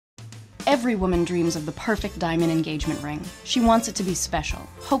Every woman dreams of the perfect diamond engagement ring. She wants it to be special,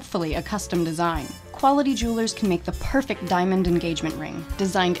 hopefully a custom design. Quality Jewelers can make the perfect diamond engagement ring,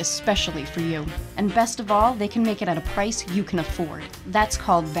 designed especially for you. And best of all, they can make it at a price you can afford. That's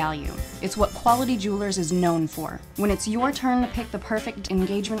called value. It's what Quality Jewelers is known for. When it's your turn to pick the perfect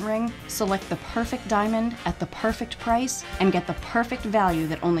engagement ring, select the perfect diamond at the perfect price and get the perfect value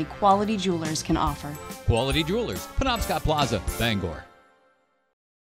that only Quality Jewelers can offer. Quality Jewelers, Penobscot Plaza, Bangor.